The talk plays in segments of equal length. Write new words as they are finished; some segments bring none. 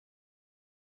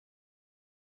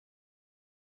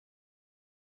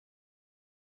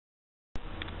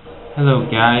Hello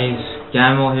guys,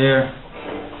 Gamble here.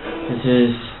 This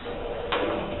is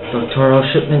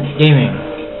DoctoralShipmentGaming.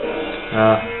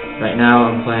 Right now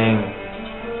I'm playing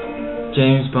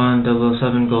James Bond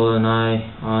 007 GoldenEye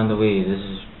on the Wii. This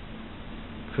is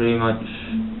pretty much,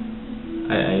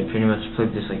 I pretty much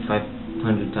played this like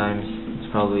 500 times. It's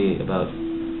probably about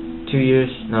 2 years,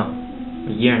 no,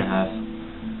 a year and a half.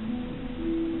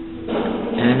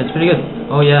 And it's pretty good.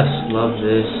 Oh yes, love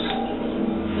this.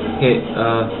 Okay,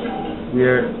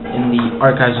 we're in the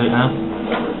archives right now.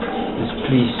 It's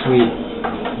pretty sweet,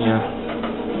 yeah.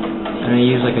 And I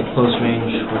use like a close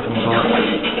range, whatchamacallit.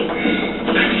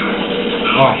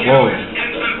 Oh, whoa.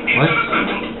 What?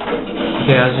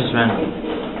 Okay, that was just random.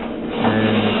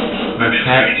 And my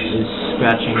cat is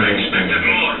scratching this thing.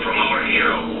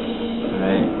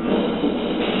 Alright.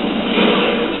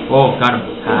 Oh, got him.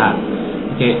 Haha.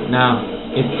 Okay, now,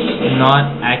 it's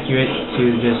not accurate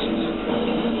to just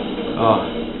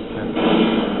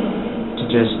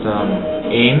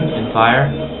aim and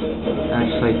fire.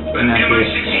 That's like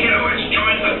inaccurate.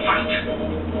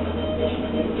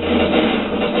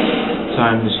 Sorry,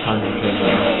 I'm just concentrating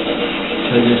right now.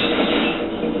 So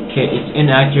okay, it's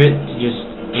inaccurate to just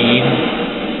aim.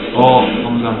 Oh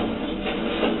my god.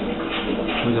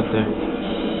 Who's up there?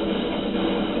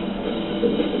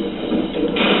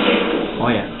 Oh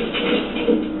yeah.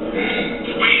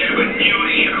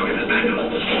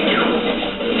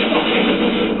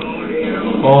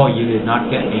 Oh, you did not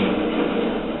get me.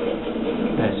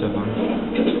 That's so fun.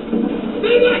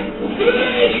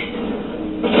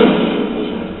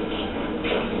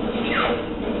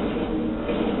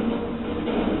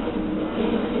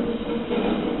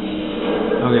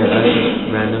 Okay, that's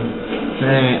just random. But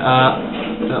anyway, oh,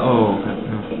 no,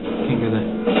 can't go there.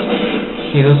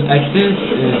 Okay, those X's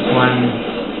is when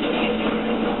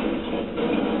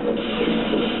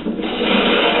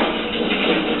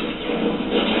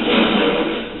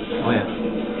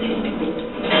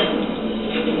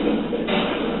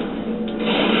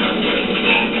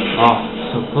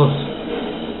close.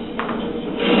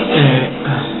 Anyway,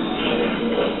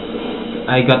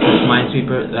 I got this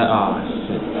minesweeper. Oh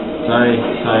shit! Sorry.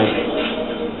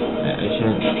 I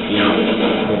shouldn't be.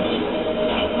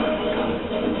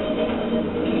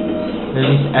 There's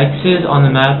these X's on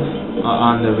the map,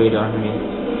 on the radar. I mean,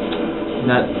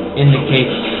 that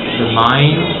indicates the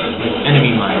mines, like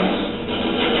enemy mines.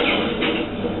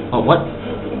 Oh, what?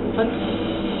 What?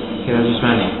 Okay, that's just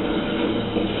random.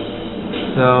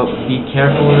 So be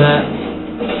careful with that,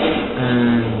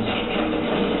 and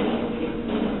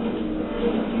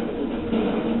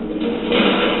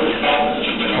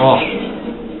oh,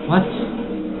 what?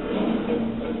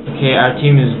 Okay, our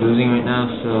team is losing right now,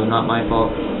 so not my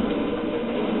fault.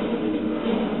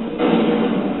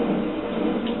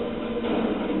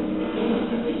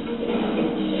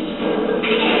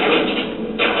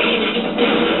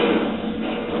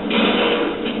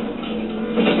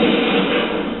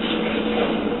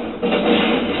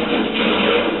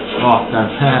 Oh god,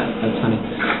 that's funny.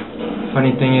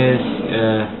 Funny thing is,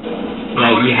 yeah,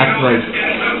 you have to like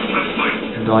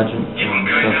dodge him and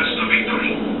stuff.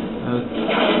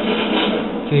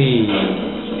 Okay.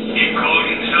 He called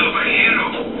himself a hero.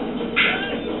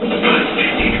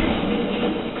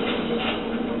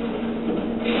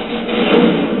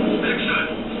 Excellent.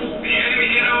 The enemy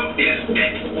hero is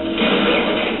dead.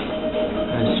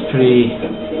 That's pretty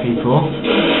cool.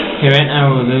 Okay, right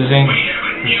now we're losing.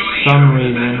 For some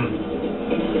reason.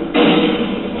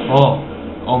 Oh,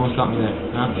 almost got me there,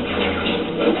 huh?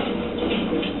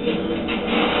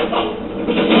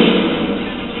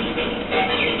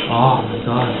 Oh my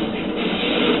god.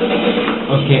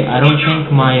 Okay, I don't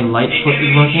think my light foot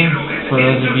is working. For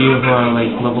those of you who are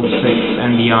like level 6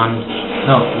 and beyond.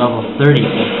 No, level 36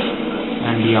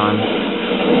 and beyond.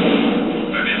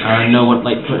 I know what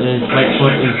light foot is. Light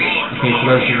foot is, okay,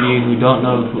 for those of you who don't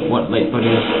know what light foot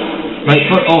is.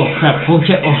 Lightfoot, oh crap,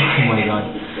 bullshit, oh my god.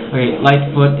 Okay,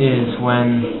 Lightfoot is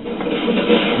when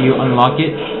you unlock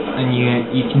it and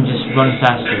you can just run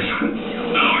faster.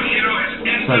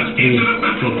 So that's pretty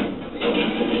cool.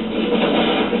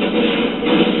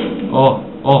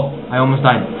 Oh, I almost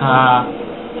died.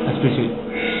 That's pretty sweet.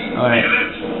 Alright.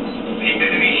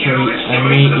 So the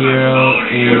enemy hero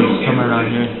is somewhere around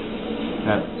here.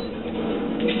 Crap.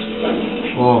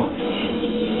 Oh.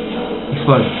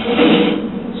 Explode.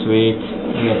 Sweet.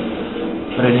 Okay.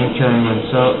 But I didn't kill anyone,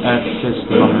 so that's just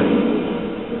a bummer.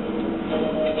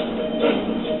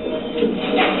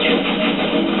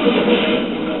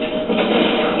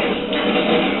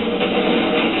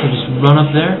 So just run up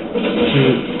there to...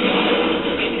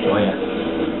 Oh yeah.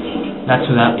 That's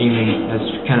without aiming. That's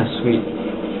kind of sweet.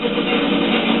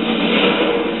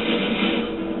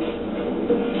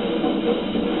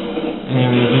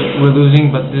 we're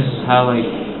losing, but this is how like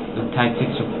the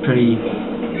tactics are pretty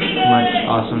much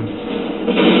awesome.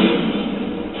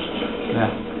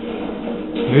 Yeah.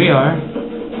 Here we are.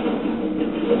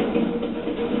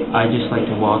 I just like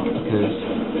to walk because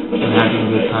I'm having a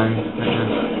good time right now.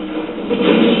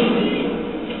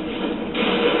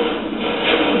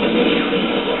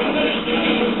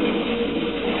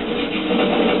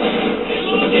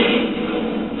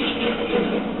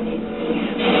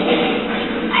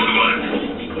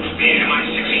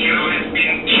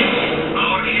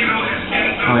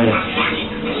 Oh yes.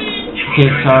 Okay,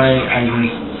 sorry,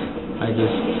 I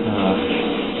just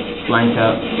blanked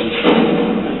out.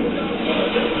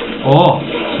 Oh,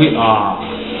 sweet.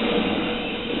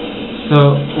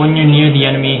 So when you're near the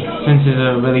enemy, since it's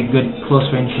a really good close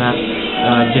range map,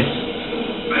 just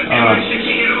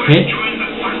hit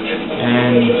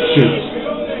and shoot.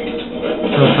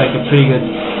 So it's like a pretty good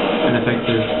and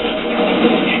effective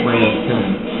way of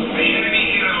killing.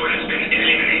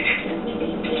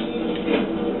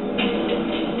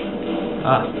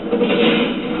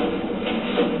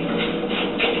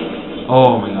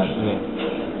 Oh my god, okay.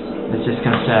 That's just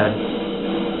kind of sad.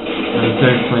 I'm in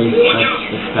third place,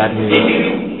 that's bad news.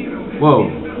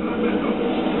 Whoa.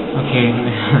 Okay,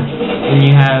 when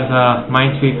you have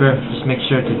Minesweeper, just make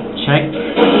sure to check.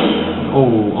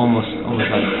 Oh, almost got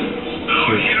it.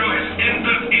 Shoot.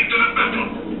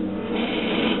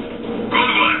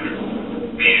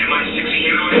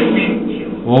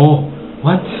 Oh,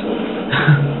 what?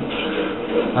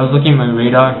 I was looking at my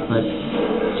radar, but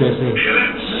seriously.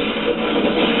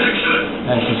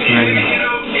 That's just random.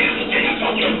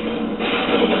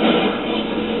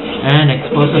 And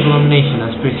explosive elimination,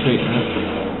 that's pretty sweet, huh?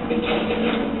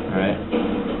 Alright.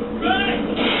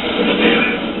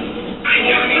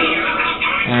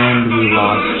 And we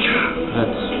lost.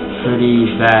 That's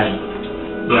pretty bad.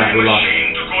 Yeah, we lost.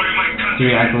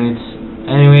 3 accolades.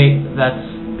 Anyway,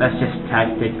 that's just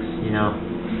tactics, you know.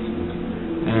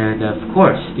 And of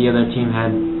course, the other team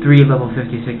had 3 level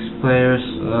 56 players,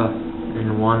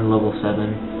 and 1 level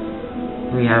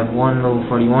 7. We have 1 level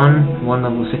 41, 1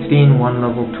 level 16, 1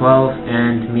 level 12,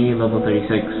 and me level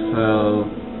 36. So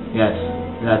yes,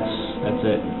 that's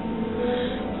it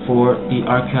for the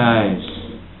archives.